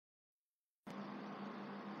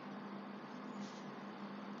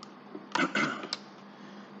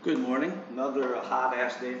Good morning. Another hot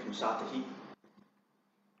ass day from south of heat.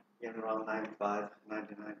 Getting around 95, 99%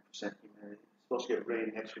 humidity. It's supposed to get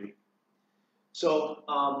rain next week. So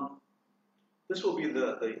this will be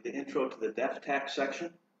the intro to the DEFTAC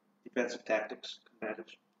section, defensive tactics, combative,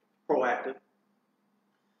 proactive,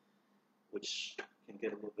 which can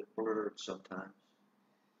get a little bit blurred sometimes.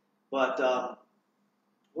 But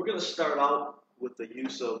we're going to start out with the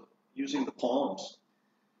use of using the palms.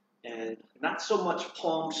 And not so much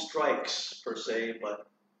palm strikes per se, but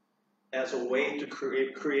as a way to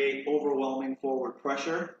create overwhelming forward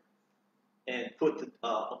pressure and put the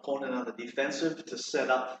opponent on the defensive to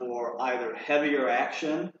set up for either heavier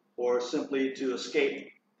action or simply to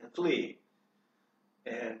escape and flee.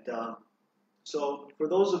 And so for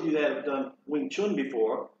those of you that have done Wing Chun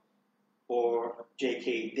before, or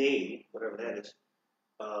JK Day, whatever that is,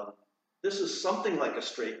 this is something like a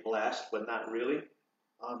straight blast, but not really.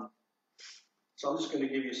 So I'm just going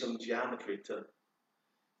to give you some geometry to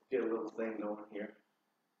get a little thing going here.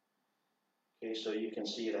 Okay, so you can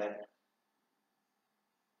see that.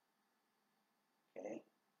 Okay,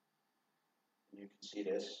 you can see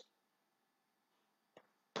this.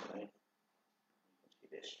 Okay, you can see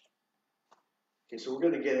this. Okay, so we're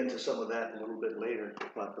going to get into some of that a little bit later,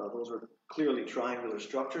 but those are clearly triangular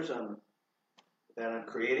structures that I'm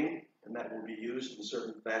creating, and that will be used in a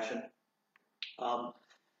certain fashion.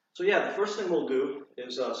 So yeah, the first thing we'll do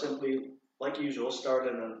is simply, like usual, start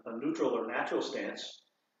in a neutral or natural stance.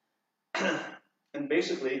 And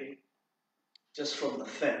basically, just from the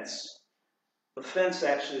fence. The fence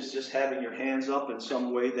actually is just having your hands up in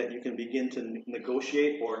some way that you can begin to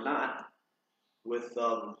negotiate or not with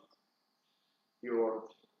your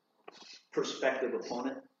prospective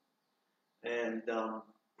opponent. And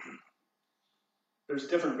there's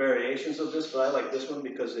different variations of this, but I like this one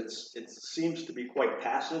because it seems to be quite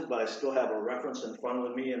passive, but I still have a reference in front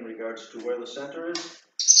of me in regards to where the center is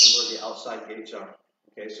and where the outside gates are.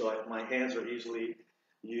 Okay, so my hands are easily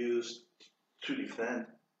used to defend,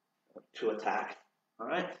 to attack. All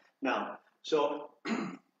right, now, so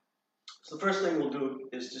the first thing we'll do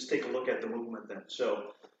is just take a look at the movement then.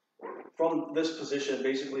 So from this position,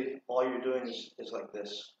 basically all you're doing is like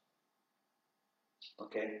this.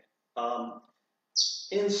 Okay.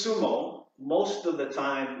 In sumo, most of the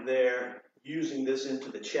time they're using this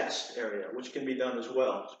into the chest area, which can be done as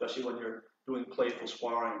well, especially when you're doing playful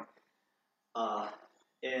sparring. But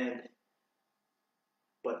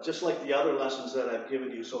just like the other lessons that I've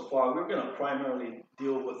given you so far, we're going to primarily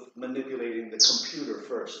deal with manipulating the computer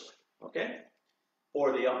first, okay?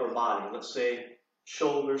 Or the upper body. Let's say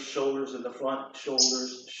shoulders in the front,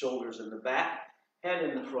 shoulders in the back, head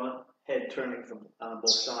in the front, head turning from both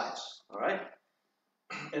sides, all right?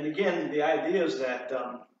 And again, the idea is that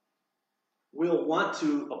we'll want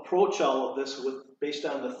to approach all of this based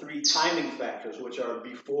on the three timing factors, which are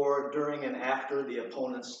before, during, and after the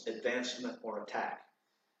opponent's advancement or attack.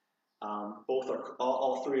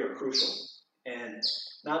 All three are crucial. And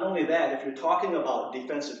not only that, if you're talking about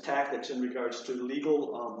defensive tactics in regards to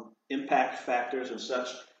legal impact factors and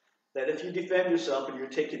such, that if you defend yourself and you're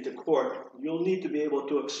taken to court, you'll need to be able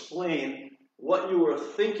to explain what you were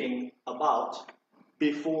thinking about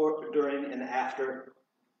before, during, and after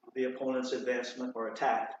the opponent's advancement or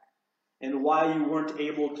attack, and why you weren't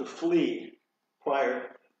able to flee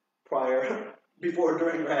prior, before,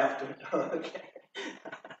 during, or after. Okay.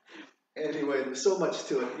 Anyway, there's so much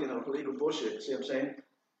to it, legal bullshit. See what I'm saying?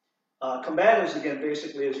 Combatives, again,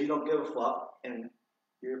 basically is you don't give a fuck, and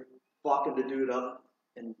you're fucking the dude up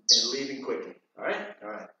and leaving quickly. All right? All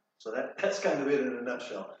right. So that's kind of it in a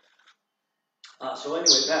nutshell. So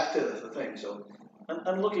anyway, back to the thing. So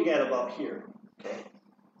I'm looking at about here, okay?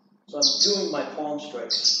 So I'm doing my palm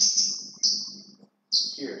strikes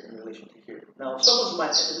here in relation to here. Now, if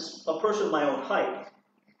someone's a person my own height,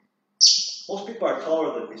 most people are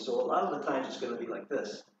taller than me, so a lot of the times it's going to be like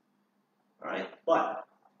this, all right? But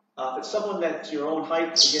if it's someone that's your own height,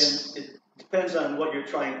 again, it depends on what you're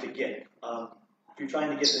trying to get. If you're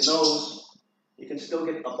trying to get the nose, you can still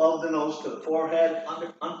get above the nose to the forehead,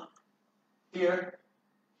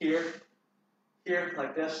 here,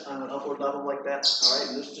 like this, on an upward level like that, all right?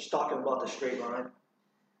 And this is just talking about the straight line.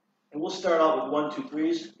 And we'll start out with 1, 2,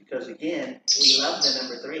 3s, because again, we love the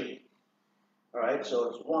number 3. All right, so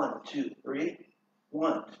it's 1, 2, 3,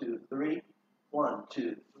 1, 2, 3, 1,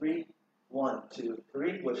 2, 3, 1, 2,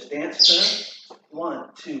 3, with stance turn.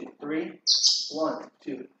 1, 2, 3, 1,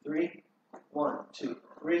 2, 3, 1, 2,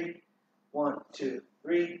 3, 1, 2,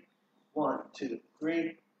 3, 1, 2,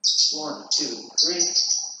 3, 1, 2, 3,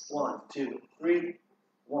 1, 2, 3,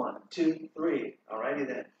 1, 2, 3. All righty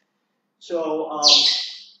then. So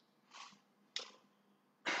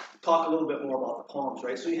talk a little bit more about the palms,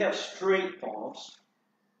 right? So you have straight palms,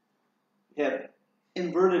 you have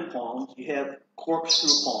inverted palms, you have corkscrew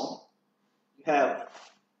palm, you have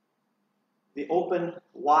the open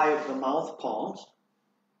Y of the mouth palms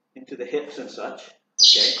into the hips and such,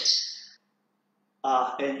 okay?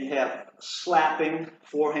 And you have slapping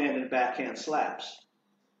forehand and backhand slaps,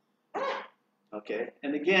 okay?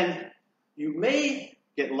 And again, you may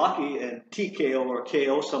get lucky and TKO or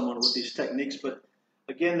KO someone with these techniques, but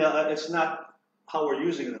again, it's not how we're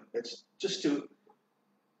using them. It's just to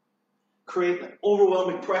create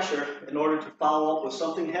overwhelming pressure in order to follow up with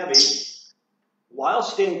something heavy while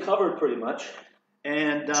staying covered pretty much,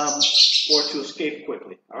 and or to escape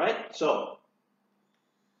quickly. All right, so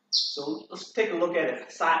let's take a look at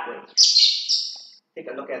it sideways. Take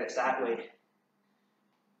a look at it sideways.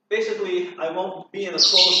 Basically, I won't be in a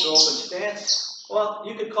closed or open stance. Well,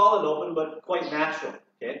 you could call it open, but quite natural.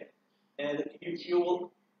 Okay, and you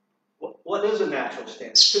will. What is a natural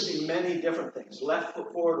stance? It could be many different things. Left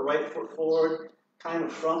foot forward, right foot forward, kind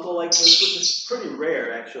of frontal like this, which is pretty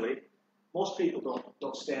rare actually. Most people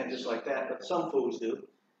don't stand just like that, but some fools do.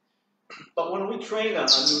 But when we train a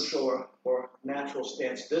neutral or natural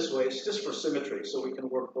stance this way, it's just for symmetry, so we can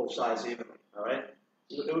work both sides evenly, all right?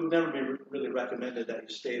 It would never be really recommended that you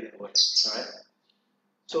stay that way, all right?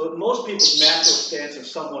 So most people's natural stance is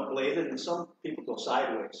somewhat bladed, and some people go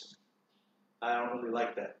sideways. I don't really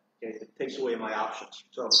like that. Okay, it takes away my options.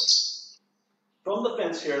 So from the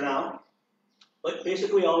fence here now, but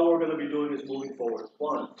basically all we're going to be doing is moving forward.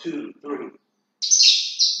 1, 2, 3.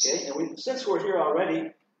 Okay, and since we're here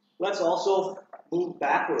already, let's also move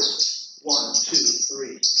backwards. 1, 2,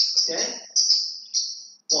 3. Okay?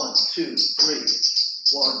 1, 2, 3.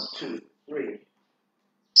 1, 2, 3.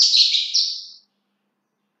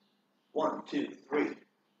 1, 2, 3.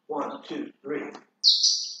 1, 2, 3.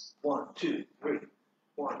 1, 2, 3.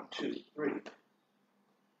 1, 2, 3.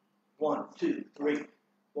 1, 2, 3.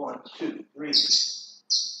 1, 2, 3.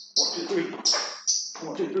 1, 2, 3.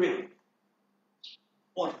 1, 2, 3.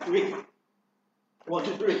 1, 2, 3. 1,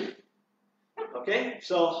 2, 3. Okay,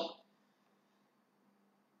 so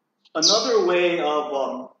another way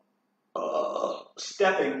of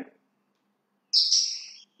stepping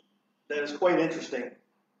that is quite interesting,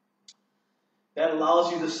 that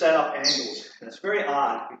allows you to set up angles. And it's very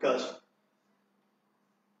odd because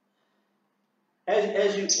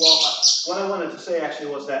what I wanted to say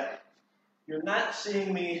actually was that you're not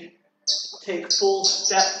seeing me take full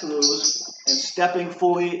step throughs and stepping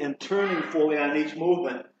fully and turning fully on each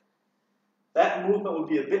movement. That movement would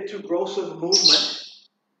be a bit too gross of a movement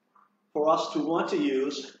for us to want to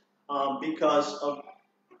use because of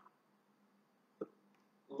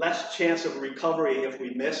less chance of recovery if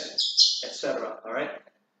we miss, etc. All right?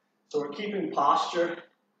 So we're keeping posture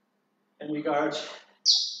in regards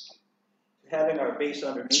to having our base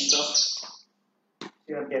underneath us.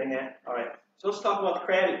 See what I'm getting at? All right. So let's talk about the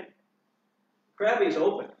crabby. Crabby is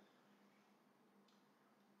open.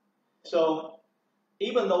 So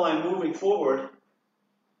even though I'm moving forward,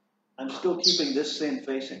 I'm still keeping this same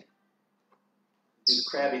facing. Do the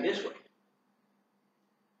crabby this way.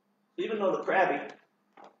 Even though the crabby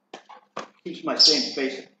keeps my same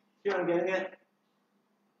facing. See what I'm getting at?